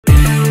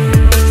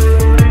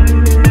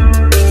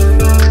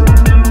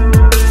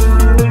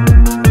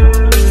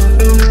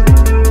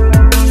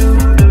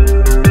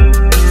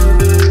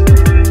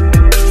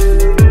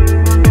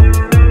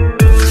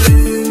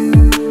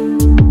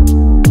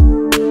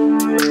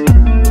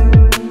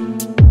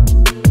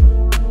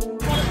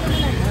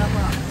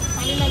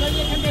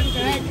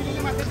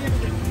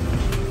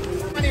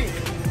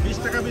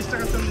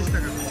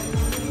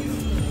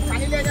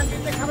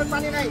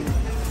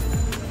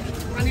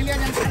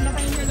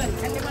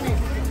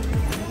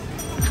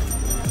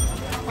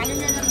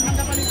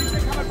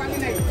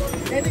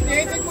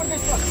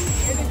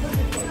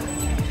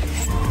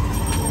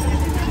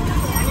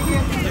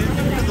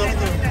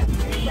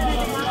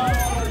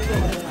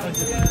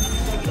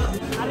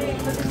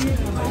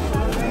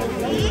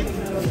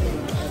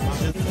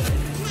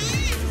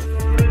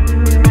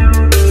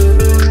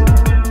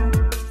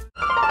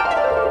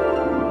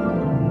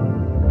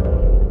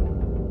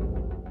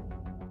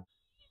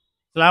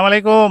সালাম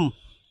আলাইকুম।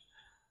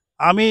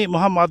 আমি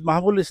মোহাম্মদ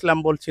মাহবুল ইসলাম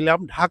বলছিলাম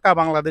ঢাকা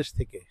বাংলাদেশ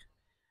থেকে।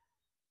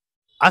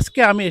 আজকে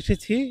আমি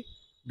এসেছি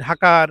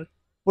ঢাকার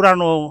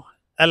পুরানো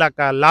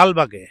এলাকা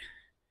লালবাগে।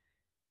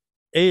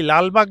 এই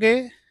লালবাগে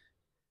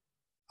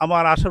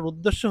আমার আসার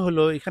উদ্দেশ্য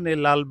হলো এখানে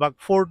লালবাগ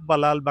ফোর্ট বা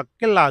লালবাগ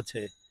কেল্লা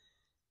আছে।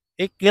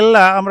 এই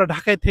কেল্লা আমরা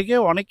ঢাকায় থেকে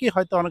অনেকেই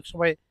হয়তো অনেক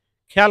সময়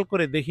খেয়াল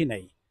করে দেখি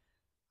নাই।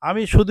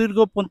 আমি সুদীর্ঘ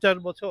 50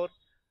 বছর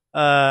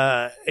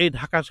এই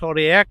ঢাকা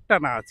শহরে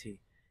একটানা আছি।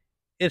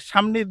 এর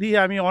সামনে দিয়ে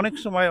আমি অনেক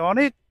সময়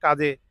অনেক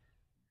কাজে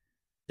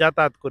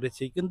যাতায়াত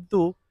করেছি, কিন্তু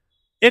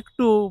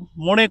একটু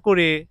মনে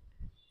করে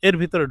এর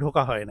ভিতরে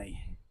ঢোকা হয় নাই।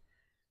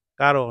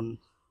 কারণ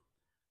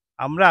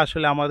আমরা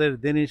আসলে আমাদের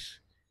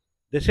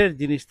দেশের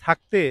জিনিস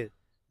থাকতে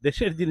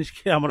দেশের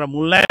জিনিসকে আমরা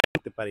মূল্যায়ন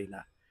করতে পারি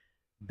না।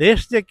 দেশ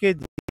থেকে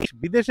জিনিস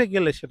বিদেশে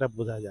গেলে সেটা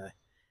বোঝা যায়।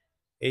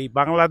 এই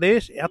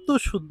বাংলাদেশ এত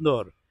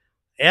সুন্দর,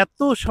 এত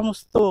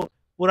সমস্ত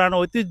পুরানো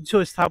ঐতিহ্য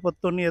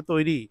স্থাপত্য নিয়ে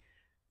তৈরি,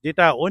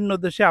 যেটা অন্য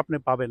দেশে আপনি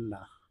পাবেন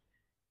না।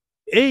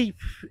 এই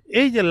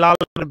এই যে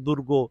লালবাগ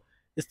দুর্গ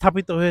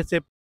স্থাপিত হয়েছে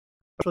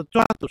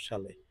 1974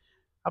 সালে।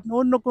 আপনি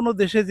অন্য কোনো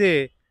দেশে যে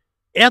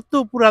এত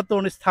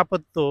পুরাতন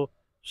স্থাপত্য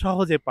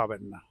সহজে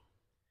পাবেন না।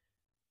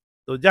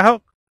 তো যাই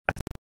হোক,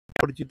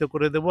 পরিচিত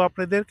করে দেব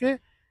আপনাদেরকে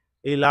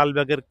এই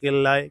লালবাগের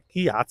কেল্লায়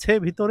কি আছে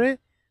ভিতরে।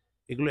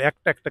 এগুলো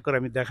একটা একটা করে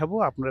আমি দেখাবো,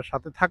 আপনারা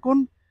সাথে থাকুন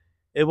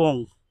এবং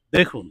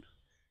দেখুন।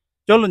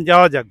 চলুন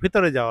যাওয়া যাক,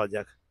 ভিতরে যাওয়া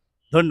যাক।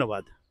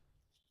 ধন্যবাদ।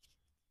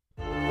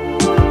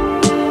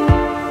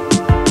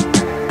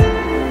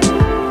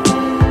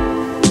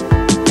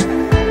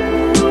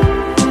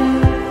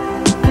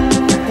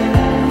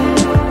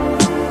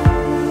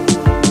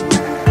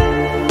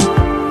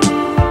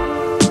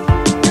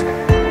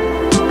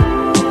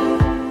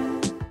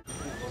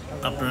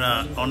 আপনারা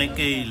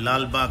অনেকেই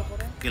লালবাগ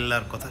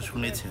কেল্লার কথা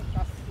শুনেছেন,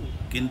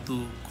 কিন্তু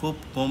খুব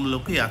কম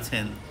লোকই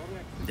আছেন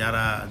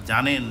যারা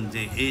জানেন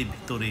যে এই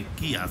ভিতরে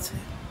কি আছে।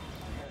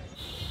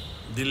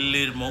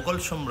 দিল্লির মোগল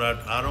সম্রাট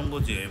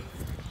আওরঙ্গজেব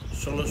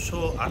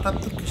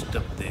 1678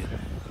 খ্রিস্টাব্দে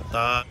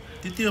তার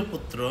তৃতীয়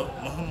পুত্র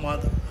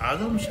মোহাম্মদ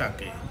আজম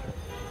শাহকে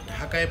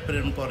ঢাকায়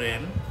প্রেরণ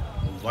করেন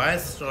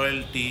ভাইস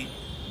রয়্যালটি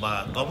বা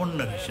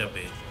গভর্নর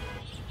হিসাবে।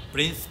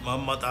 প্রিন্স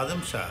মোহাম্মদ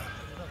আজম শাহ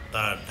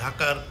তার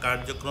ঢাকার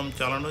কার্যক্রম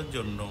চালানোর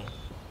জন্য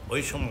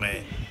ওই সময়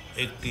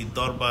একটি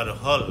দরবার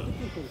হল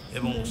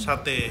এবং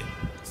সাথে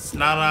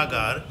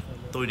স্নানাগার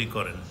তৈরি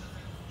করেন,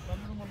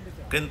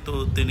 কিন্তু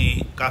তিনি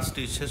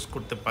কাজটি শেষ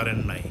করতে পারেন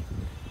নাই।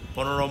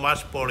 15 মাস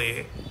পরে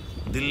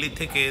দিল্লি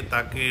থেকে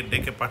তাকে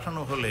ডেকে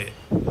পাঠানো হলে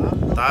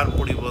তার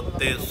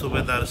পরিবর্তে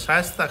সুবেদার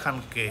শায়েস্তা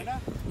খানকে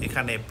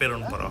এখানে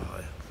প্রেরণ করা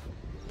হয়।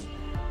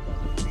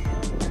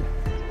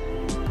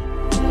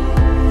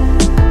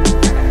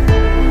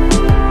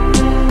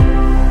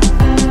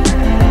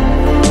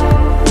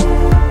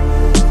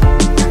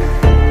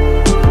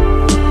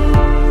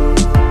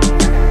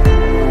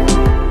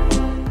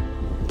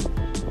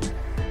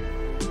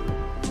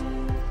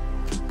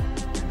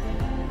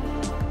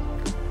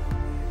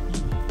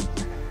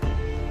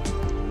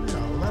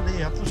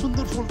 এত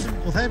সুন্দর ফুল তুমি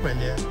কোথায়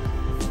পাইলে?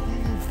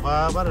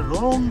 বাবার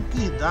রং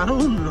কি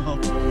দারুণ রং।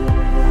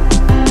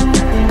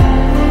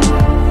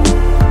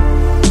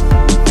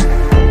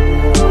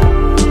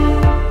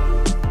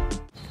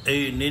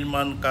 এই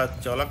নির্মাণ কাজ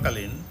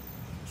চলাকালীন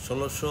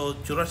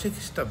 1684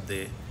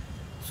 খ্রিস্টাব্দে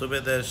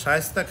সুবেদার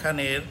শায়েস্তা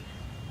খানের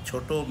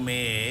ছোট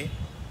মেয়ে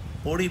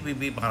পরি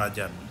বিবি মারা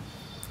যান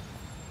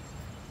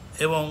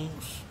এবং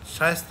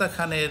শায়েস্তা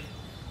খানের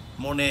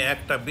মনে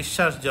একটা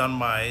বিশ্বাস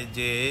জন্মায়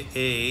যে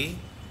এই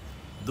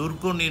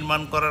দুর্গ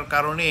নির্মাণ করার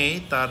কারণেই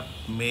তার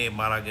মেয়ে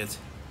মারা গেছে।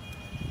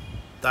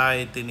 তাই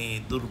তিনি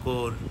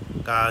দুর্গর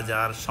কাজ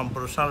আর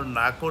সম্প্রসারণ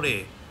না করে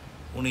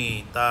উনি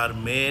তার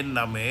মেয়ের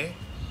নামে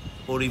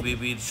পরি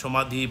বিবির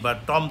সমাধি বা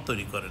টম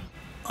তৈরি করেন।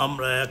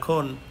 আমরা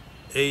এখন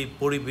এই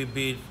পরি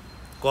বিবির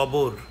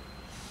কবর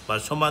বা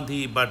সমাধি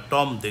বা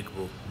টম দেখব।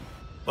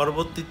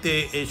 পরবর্তীতে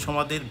এই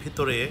সমাধির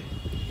ভিতরে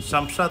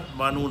শামশাদ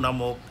বানু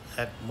নামক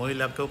এক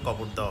মহিলাকেও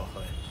কবর দেওয়া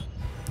হয়।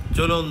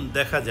 চলুন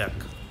দেখা যাক।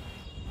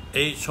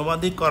 এই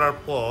সমাধি করার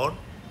পর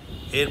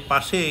এর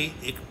পাশেই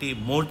একটি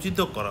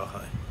মসজিদও করা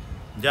হয়,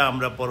 যা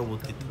আমরা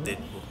পরবর্তীতে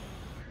দেখব।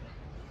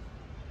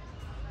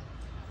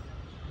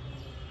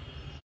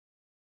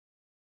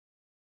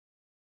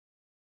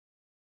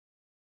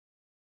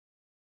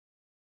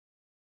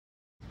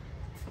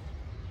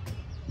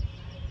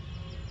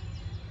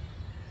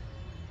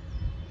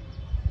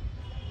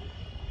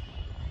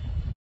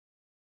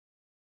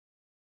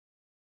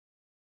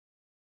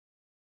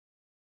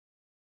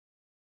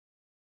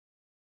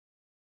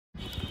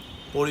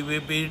 পরি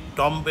বিবির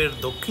টম্বের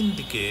দক্ষিণ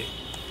দিকে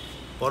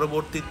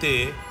পরবর্তীতে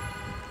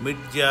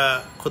মির্জা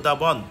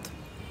খুদাবন্ত,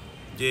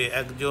 যে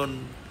একজন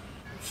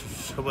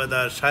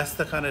সুবেদার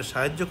শায়েস্তা খানের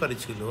সাহায্যকারী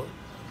ছিল,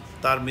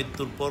 তার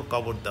মৃত্যুর পর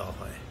কবর দেওয়া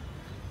হয়।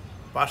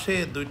 পাশে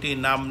দুইটি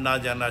নাম না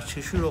জানা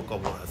শিশুরও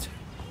কবর আছে।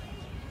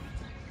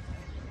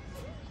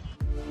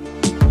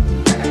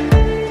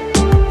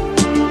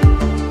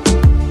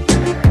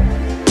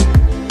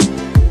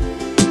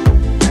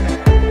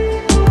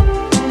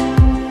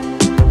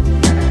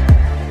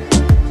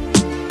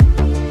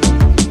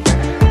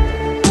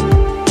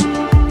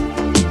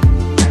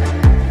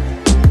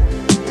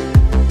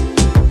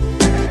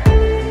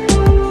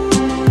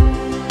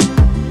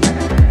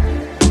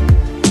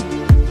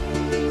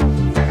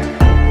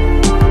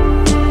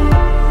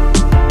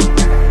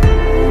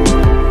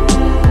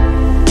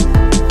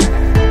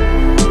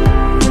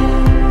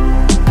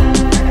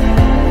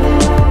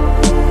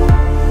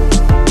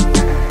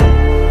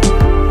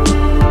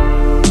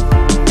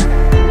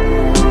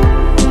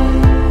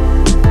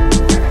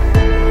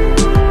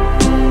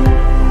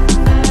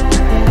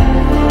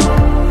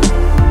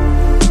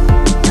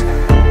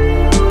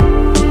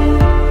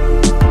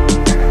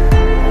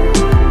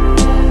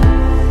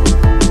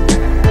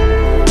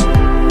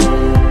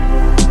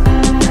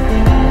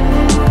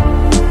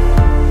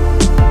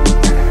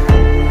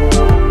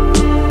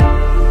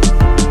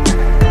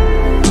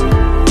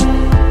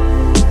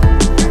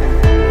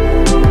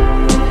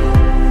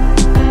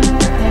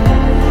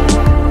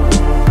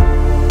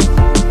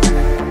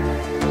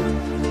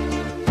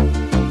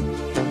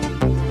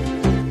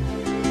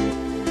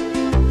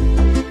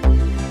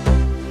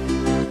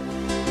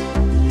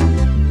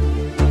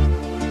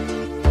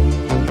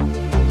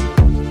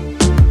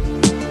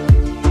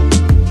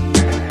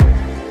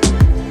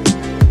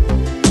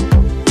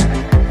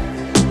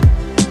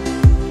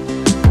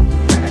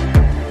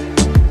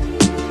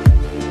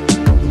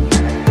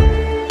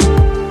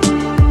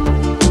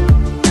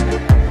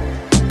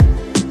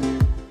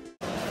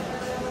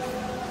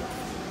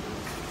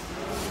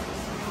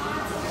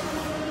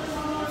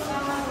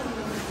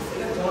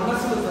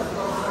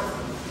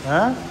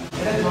 হ্যাঁ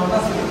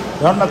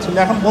ঝর্ণা ছিল,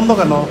 এখন বন্ধ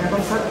কেন?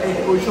 এখন স্যার এই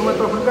ওই সময়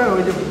তখনকার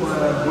ওই যে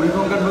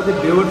বুড়িগঙ্গার নদীর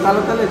ঢেউয়ের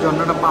তালে তালে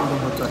ঝর্ণাটা পাম্প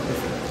হচ্ছে।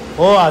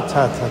 ও আচ্ছা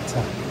আচ্ছা আচ্ছা,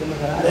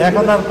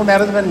 এখন আর কোনো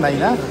অ্যারেঞ্জমেন্ট নাই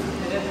না?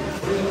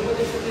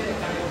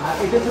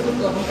 এটা ছিল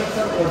তখনকার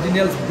স্যার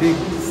অরিজিনাল ব্রিক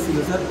ছিল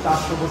স্যার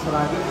 400 বছর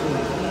আগে।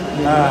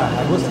 হ্যাঁ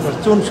বুঝতে পারছি,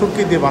 চুন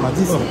সুরকি দিয়ে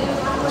বানাচ্ছি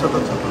ছোটো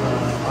ছোটো।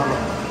 ভালো।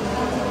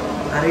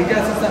 আর এইটা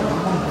আছে স্যার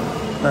হাম্মাম।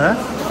 হ্যাঁ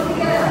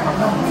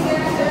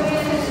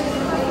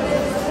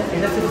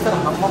এটা ছিল স্যার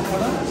হাম্মাম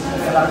খানা।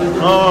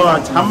 ও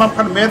আচ্ছা, হাম্মাম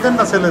খান মেয়েদের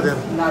না ছেলেদের?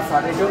 না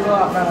স্যার, এটা হলো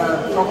আপনার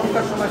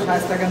তখনকার সময়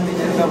শায়েস্তা খান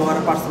নিজের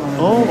ব্যবহারের পার্সোনাল।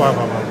 ও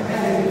বাবা বাবা,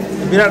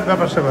 বিরাট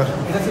ব্যাপার স্যাপার।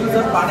 এটা ছিল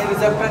স্যার পানি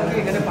রিজার্ভ ট্যাঙ্কি,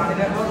 এখানে পানি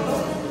রাখা হতো।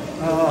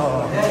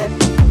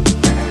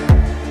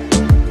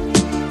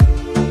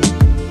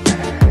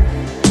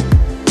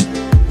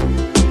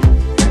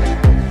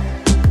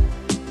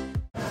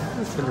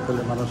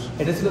 মানুষ।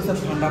 এটা ছিল স্যার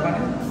ঠান্ডা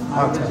পানি,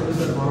 আর এটা ছিল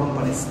স্যার গরম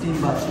পানি, স্টিম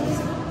বাথ ছিল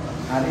স্যার।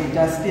 আর এই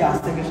গাছটি আজ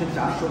থেকে সে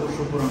 400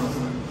 বছর পুরনো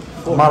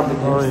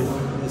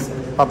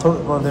পাথর।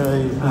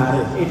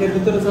 এটার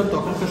ভিতরে স্যার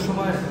তখনকার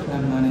সময়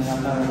মানে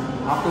আপনার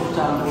আতপ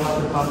চাল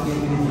গোলাপের পাপ দিয়ে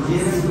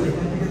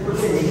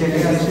এই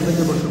জায়গায়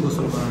এসে বসে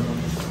গোসল করানো।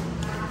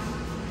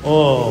 ও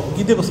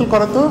কি দিয়ে গোসল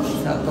করা তো?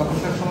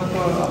 তখনকার সময় তো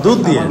দুধ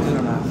দিয়ে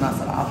না, না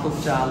স্যার আতপ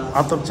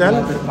চাল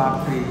গোলাপের পাপ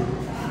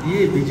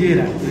দিয়ে ভিজিয়ে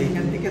রাখতো,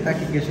 এখান থেকে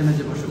তাকে গেছে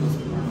মেঝে বসে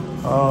গোসল করানো।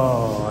 ও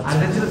আর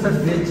এটা ছিল স্যার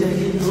ভেজ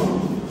চেকিং রুম।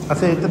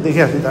 আচ্ছা এটা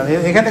দেখে আসি তাহলে।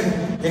 এখানে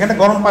এখানে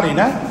গরম পানি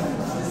না?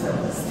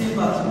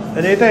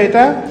 এটা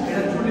এটা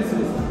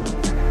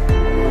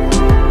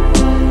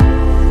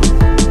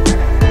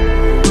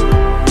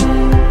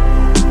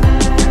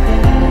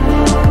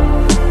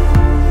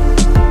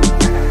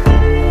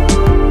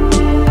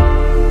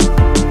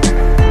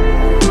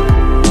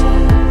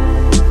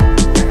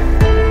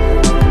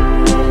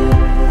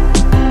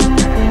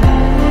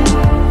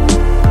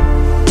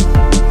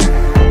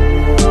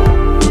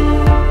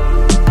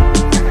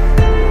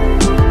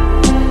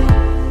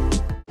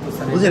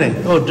বুঝি নাই।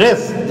 ও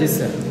ড্রেস, জি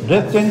স্যার,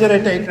 ড্রেস চেঞ্জের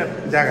এটা এটা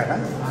জায়গা না?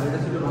 আর এটা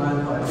ছিল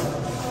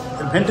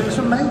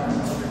ভেন্টিলেশন নাই?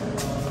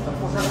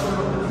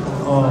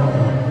 ও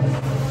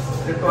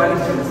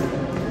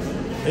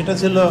এটা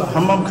ছিল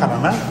হাম্মাম খানা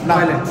না?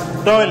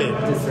 টয়লেট।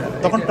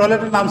 তখন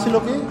টয়লেটের নাম ছিল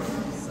কি?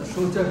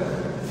 শৌচাগার।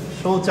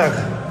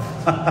 শৌচাগার।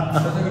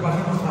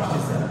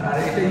 আর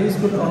এটা ইউজ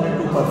করতে অনেক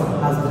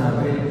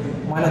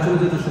ময়লা চলে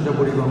যেত সেটা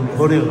বুড়িগঙ্গা।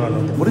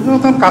 বুড়িগঙ্গা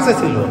তখন কাছে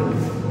ছিল।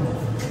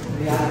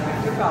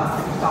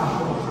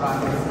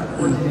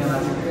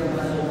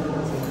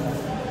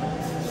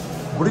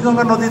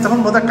 বুড়িগঙ্গা নদী তখন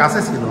বোধহয় কাছে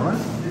ছিল না?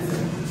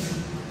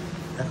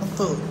 এখন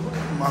তো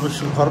মানুষ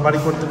ঘর বাড়ি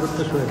করতে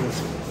করতে শুয়ে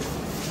গেছে।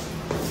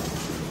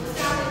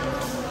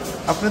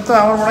 আপনি তো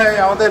আমার মনে হয়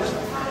আমাদের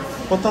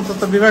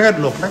প্রত্নতত্ত্ব বিভাগের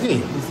লোক নাকি?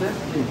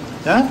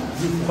 হ্যাঁ,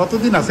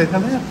 কতদিন আছে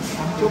এখানে?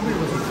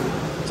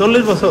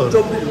 40 বছর।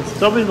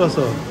 24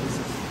 বছর।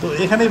 তো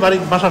এখানেই বাড়ি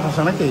বাসা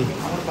ঠাসা নাকি?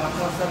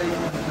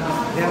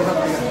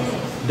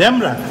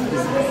 ড্যামরা,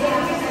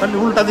 তাহলে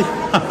উল্টা দিক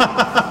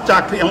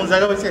চাকরি এমন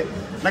জায়গা হয়েছে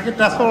নাকি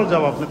ট্রান্সফার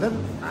জব আপনাদের?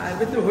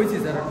 হয়েছে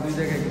স্যার, 2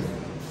 জায়গায়।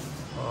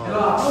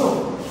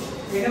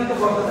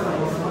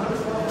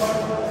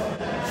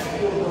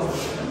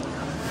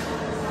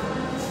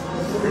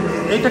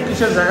 এইটা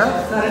কিসের জায়গা?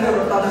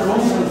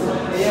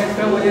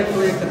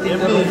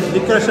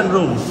 Decoration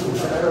room.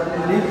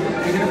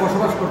 এখানে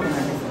বসবাস করতে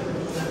না,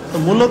 তো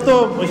মূলত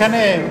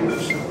এখানে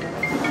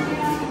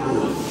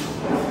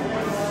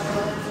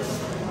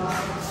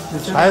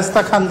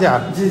শায়েস্তা খান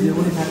যার,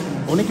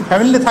 উনি কি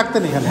ফ্যামিলি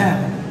থাকতেন এখানে? হ্যাঁ।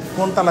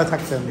 কোন তালায়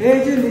থাকতেন? এই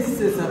যে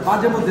নিশ্চয় স্যার,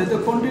 মাঝে মধ্যে তো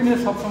কন্টিনিউ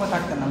সবসময়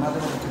থাকতেন না, মাঝে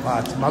মধ্যে।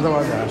 আচ্ছা, মাঝে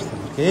মাঝে আসতেন,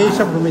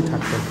 এইসব রুমেই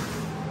থাকতেন।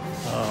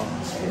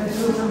 এটা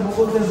ছিল স্যার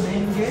মুঘলদের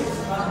মেইন গেট।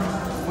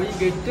 ওই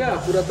গেটটা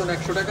পুরাতন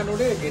 100 টাকা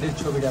নোটে গেটের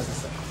ছবিটা আছে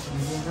স্যার।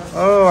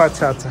 ও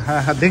আচ্ছা আচ্ছা,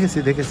 হ্যাঁ হ্যাঁ দেখেছি।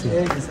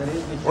 এই যে স্যার,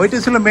 এই গেট। ওইটা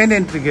ছিল মেইন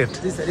এন্ট্রি গেট।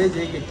 জি স্যার, এই যে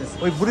এই গেটটা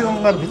ওই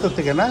বুড়িগঙ্গার ভিতর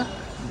থেকে না?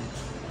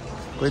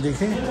 ওই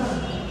দেখি।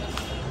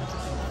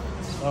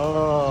 ও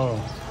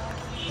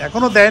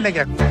এখনো দেয়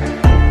নাকি?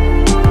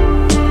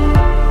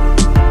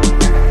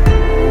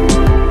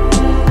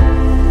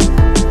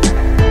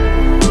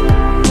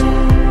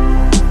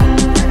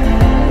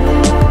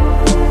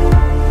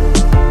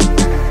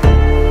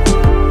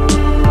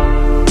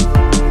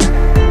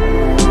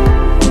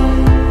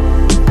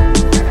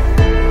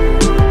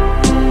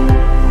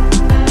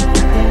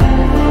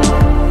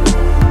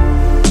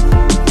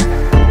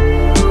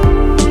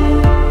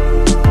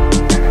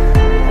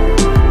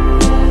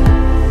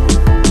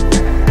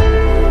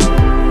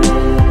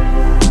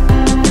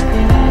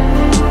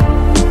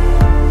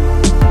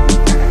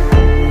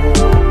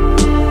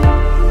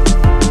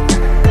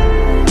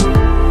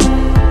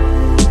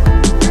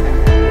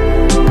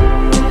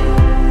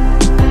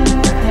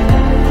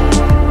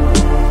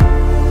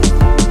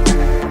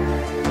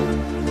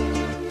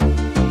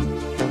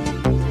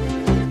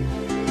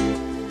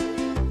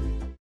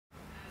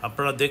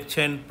 আপনারা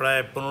দেখছেন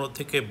প্রায় 15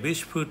 থেকে 20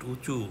 ফুট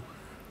উঁচু,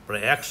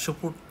 প্রায় 100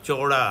 ফুট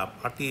চওড়া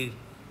মাটির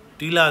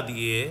টিলা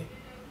দিয়ে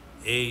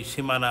এই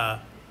সীমানা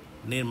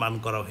নির্মাণ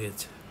করা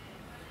হয়েছে।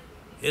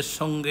 এর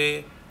সঙ্গে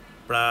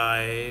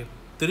প্রায়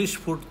 30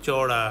 ফুট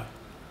চওড়া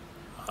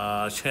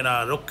সেনা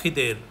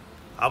রক্ষীদের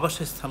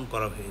আবাসস্থান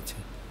করা হয়েছে,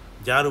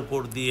 যার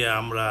উপর দিয়ে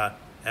আমরা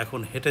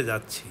এখন হেঁটে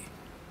যাচ্ছি।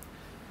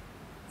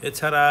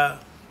 এছাড়া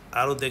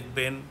আরও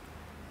দেখবেন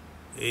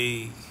এই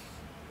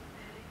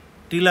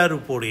টিলার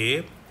উপরে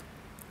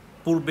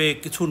পূর্বে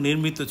কিছু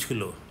নির্মিত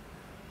ছিল,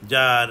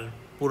 যার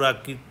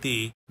পুরাকীর্তি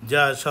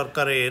যা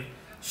সরকারের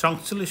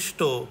সংশ্লিষ্ট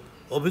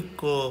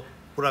অভিজ্ঞ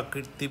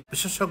পুরাকীর্তি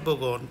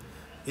বিশেষজ্ঞগণ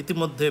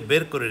ইতিমধ্যে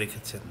বের করে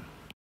রেখেছেন।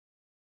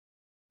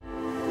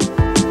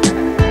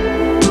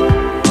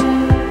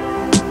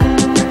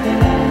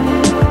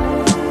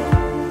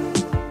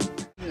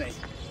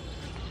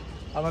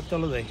 আবার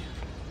চলো যাই।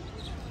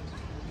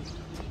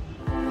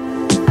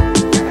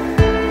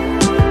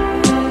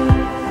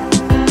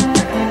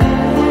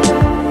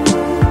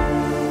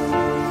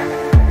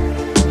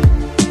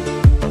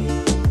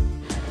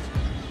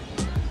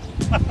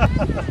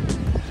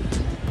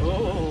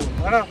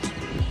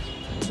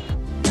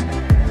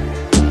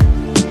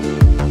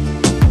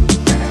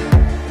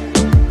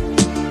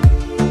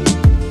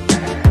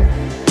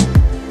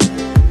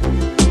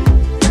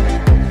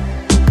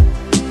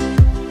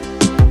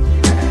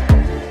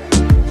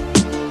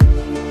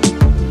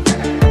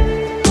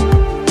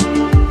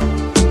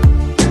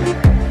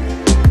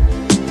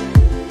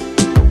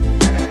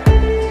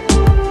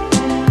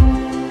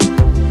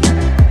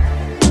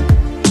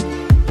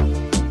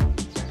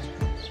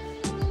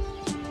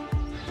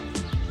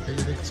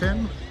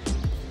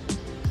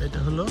 এটা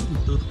হলো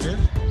দুর্গের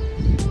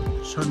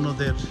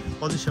সৈন্যদের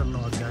পজিশন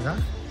নেওয়ার জায়গা।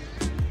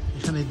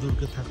 এখানে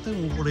দুর্গে থাকতো,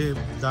 উপরে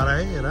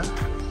দাঁড়ায় এরা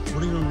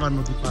বুড়িগঙ্গা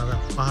নদী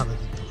পাহারা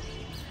দিত।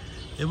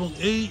 এবং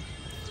এই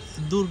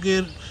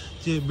দুর্গের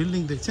যে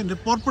বিল্ডিং দেখছেন, এটা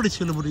পরপরই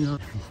ছিল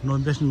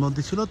বুড়িগঙ্গা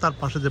নদী ছিল, তার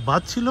পাশে যে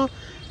বাঁধ ছিল,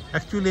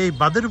 অ্যাকচুয়ালি এই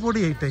বাঁধের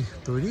উপরই এইটাই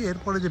তৈরি।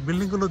 এরপরে যে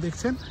বিল্ডিংগুলো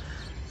দেখছেন,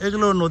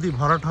 এগুলো নদী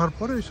ভরাট হওয়ার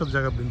পরে এইসব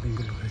জায়গায়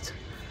বিল্ডিংগুলো হয়েছে।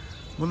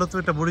 মূলত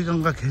এটা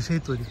বুড়িগঙ্গা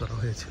ঘেঁষেই তৈরি করা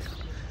হয়েছিল।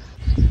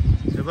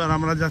 এবার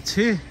আমরা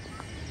যাচ্ছি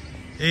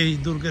এই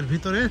দুর্গের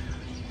ভিতরে।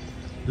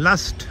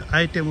 লাস্ট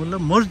আইটেম হলো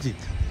মসজিদ।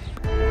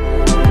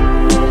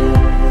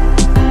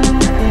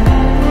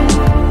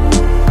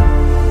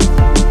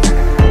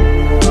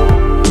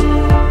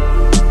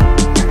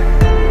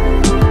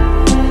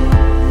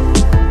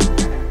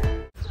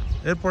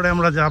 এরপরে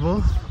আমরা যাব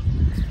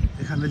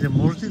এখানে যে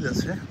মসজিদ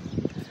আছে,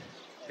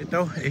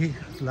 এটাও এই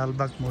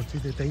লালবাগ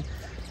মসজিদ।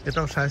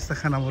 এটাও শায়েস্তা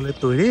খান আমলে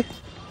তৈরি,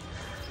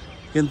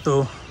 কিন্তু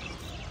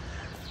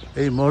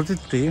এই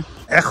মসজিদটি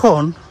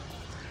এখন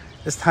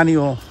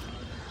স্থানীয়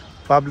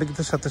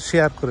পাবলিকদের সাথে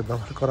শেয়ার করে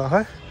ব্যবহার করা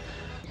হয়।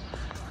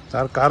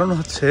 তার কারণ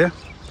হচ্ছে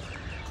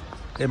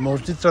এই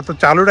মসজিদটা তো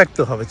চালু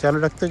রাখতে হবে। চালু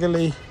রাখতে গেলে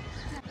এই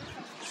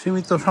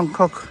সীমিত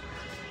সংখ্যক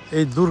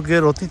এই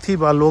দুর্গের অতিথি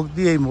বা লোক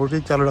দিয়ে এই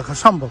মসজিদ চালু রাখা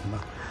সম্ভব না।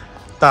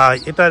 তাই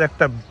এটার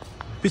একটা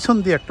পিছন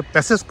দিয়ে একটা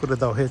প্যাসেজ করে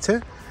দেওয়া হয়েছে।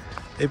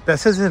 এই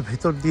প্যাসেজের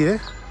ভিতর দিয়ে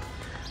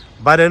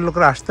বাইরের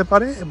লোকরা আসতে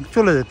পারে এবং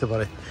চলে যেতে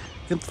পারে,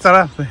 কিন্তু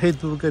তারা এই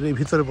দুর্গের এই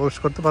ভিতরে প্রবেশ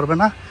করতে পারবে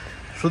না।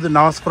 শুধু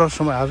নামাজ পড়ার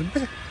সময় আসবে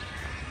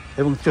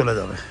এবং চলে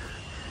যাবে।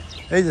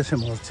 এই যে সে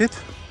মসজিদ।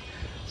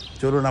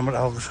 চলুন আমরা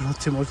অগ্রসর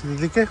হচ্ছি মসজিদের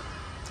দিকে।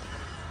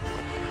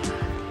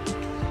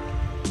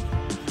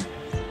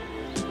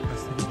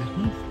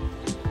 দেখুন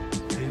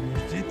এই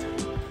মসজিদ,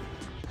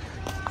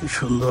 কি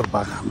সুন্দর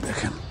বাগান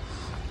দেখেন।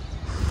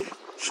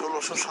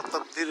 1600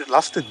 শতাব্দীর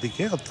লাস্টের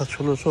দিকে, অর্থাৎ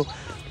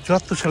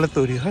 1674 সালে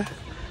তৈরি হয়।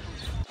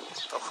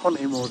 তখন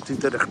এই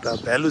মসজিদের একটা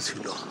ভ্যালু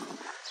ছিল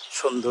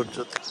সৌন্দর্য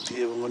দিক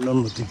দিয়ে এবং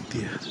অন্যান্য দিক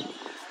দিয়ে।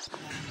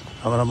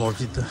 আমরা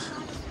মসজিদের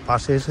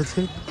পাশে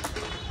এসেছি।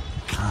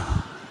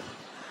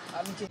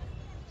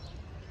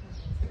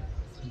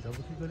 যাব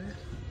কি করে?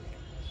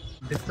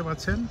 দেখতে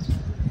পাচ্ছেন,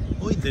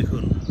 ওই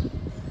দেখুন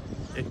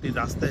একটি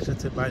রাস্তা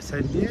এসেছে বাই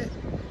সাইড দিয়ে।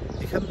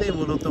 এখান থেকে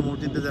মূলত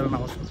মসজিদে যারা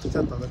নামাজ পড়তে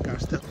চান তাদেরকে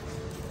আসতে হবে।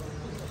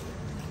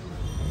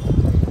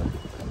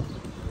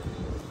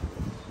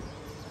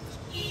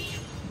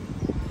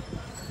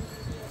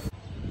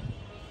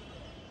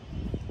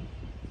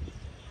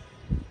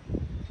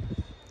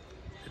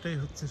 এটাই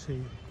হচ্ছে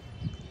সেই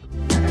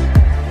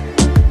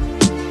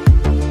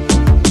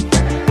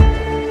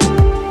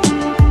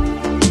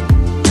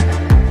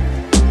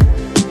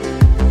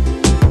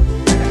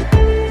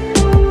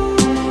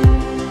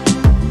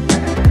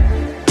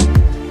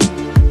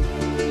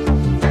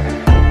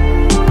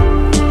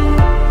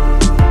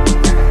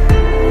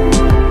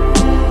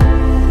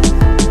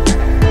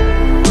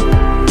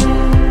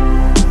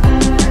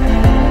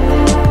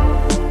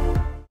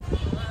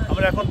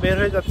এখন বের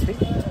হয়ে যাচ্ছি।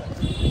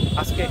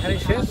 আজকে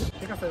এখানেই শেষ,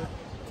 ঠিক আছে?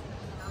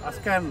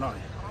 আজকে আর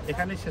নয়,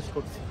 এখানেই শেষ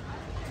করছি।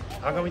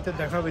 আগামীতে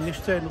দেখা হবে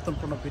নিশ্চয়ই নতুন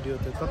কোনো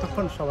ভিডিওতে।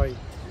 ততক্ষণ সবাই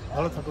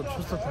ভালো থাকুন,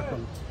 সুস্থ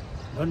থাকুন।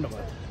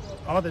 ধন্যবাদ।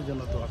 আমাদের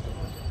জন্য দোয়া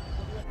করুন।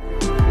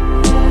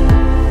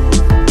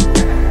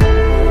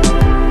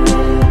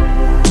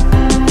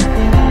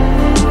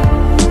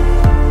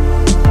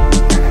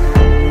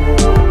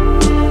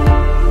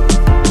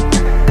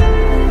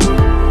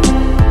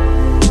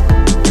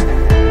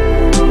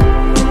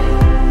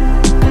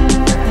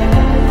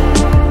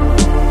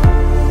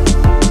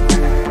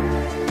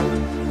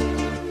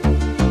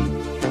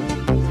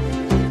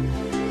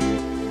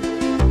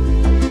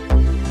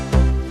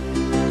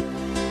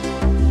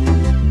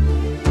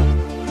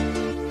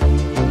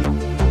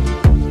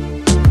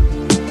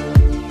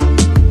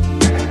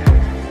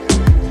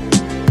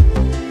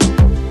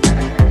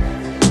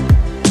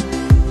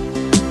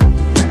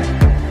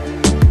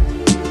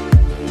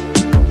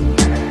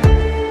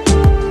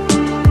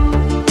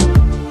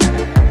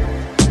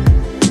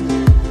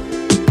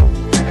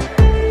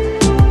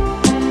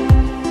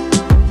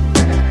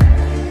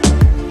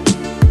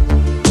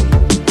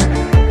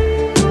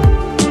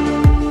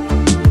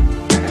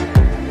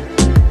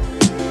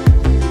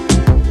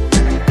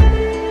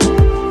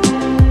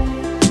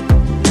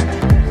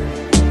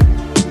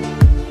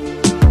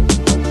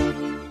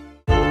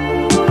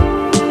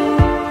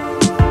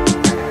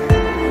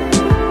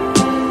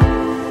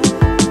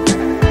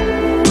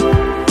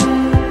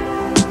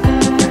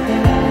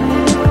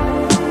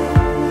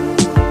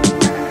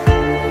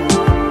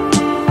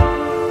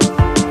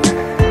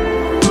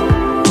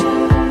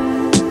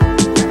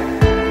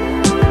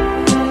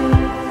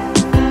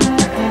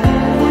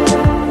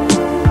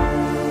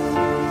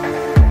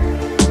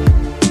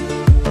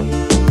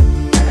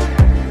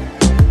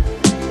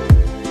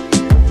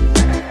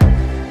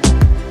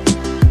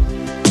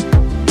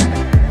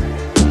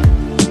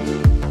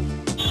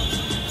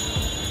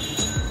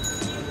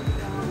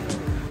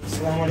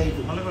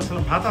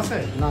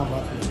 আছে? না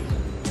ভাত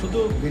শুধু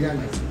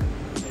বিরিয়ানি।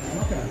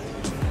 ওকে,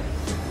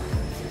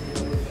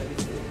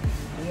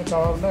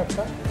 কাবাব না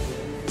একটা।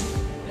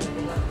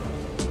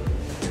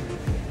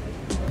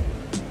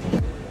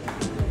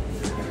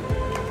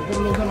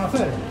 লোকজন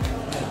আছে?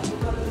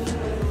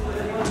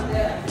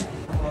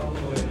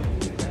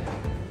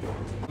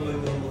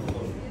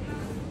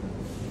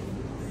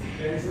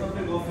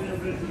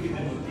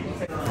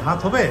 ভাত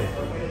হবে?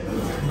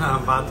 না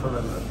ভাত হবে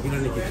না,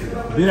 বিরিয়ানি খিচুড়ি।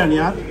 বিরিয়ানি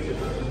আর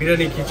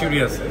বিরিয়ানি খিচুড়ি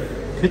আছে।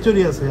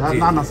 খিচুড়ি আছে আর জি।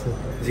 নান আছে।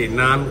 জি,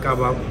 নান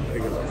কাবাব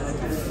এগুলো।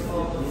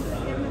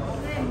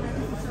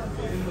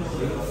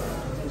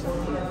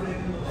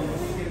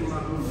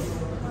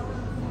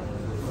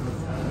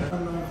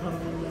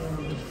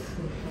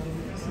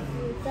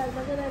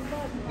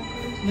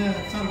 না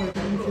 4 বাই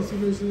 3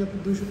 খিচুড়ি হয়েছে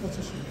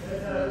 285।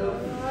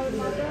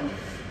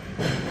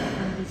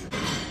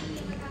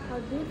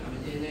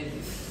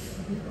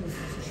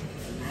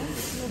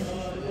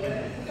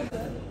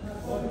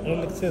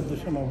 লিখছে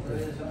 290,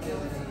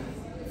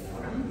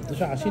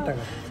 280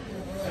 টাকা।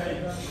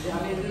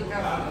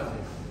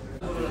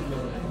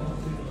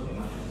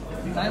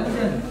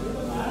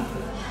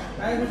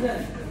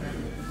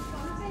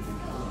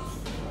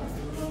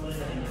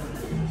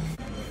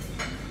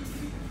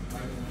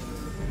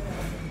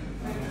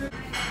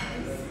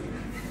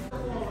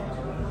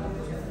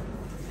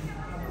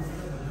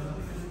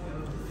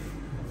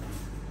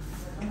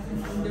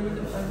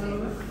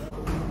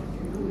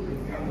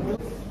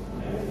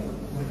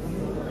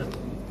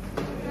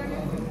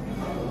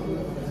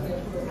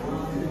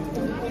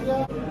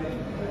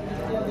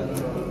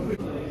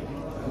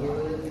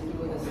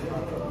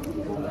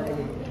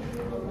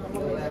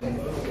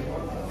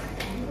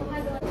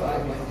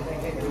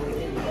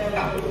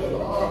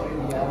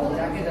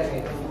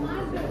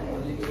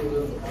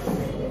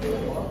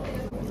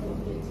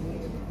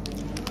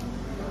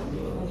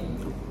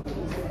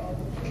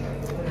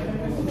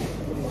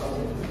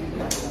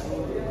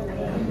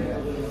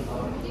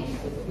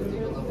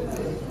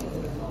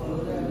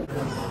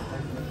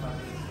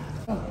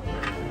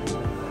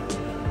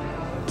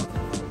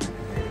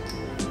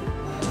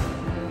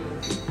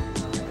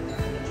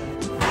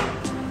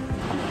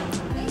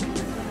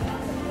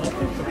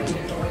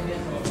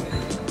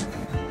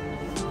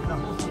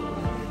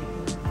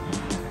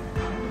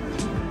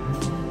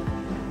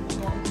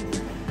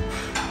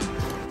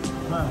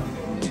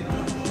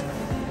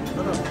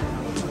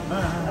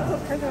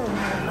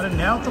 আরে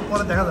নেও তো,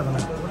 পরে দেখা যাবে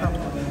না, ওটা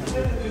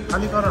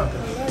খালি করো,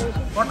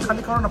 পট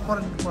খালি করো না,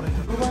 পরে পরে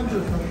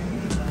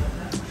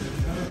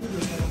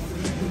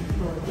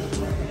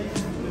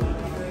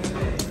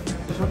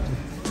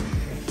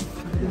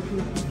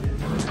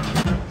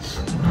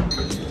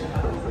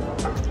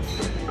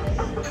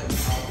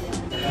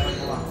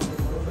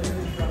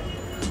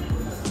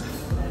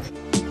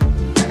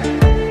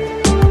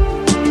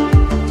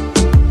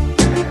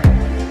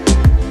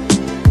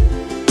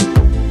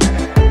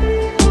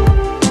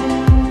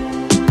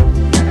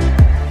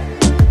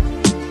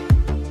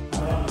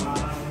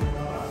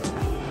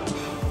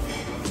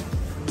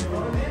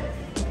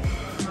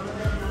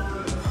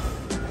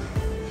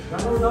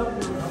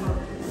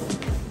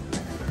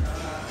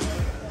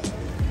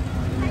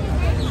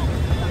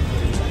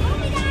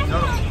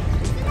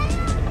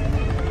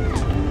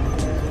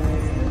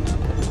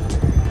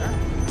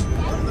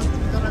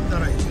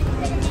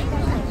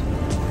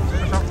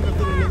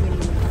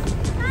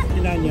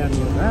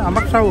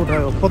আমাকে সব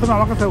উঠাও, প্রথমে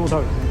আমাকে সব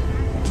উঠাও।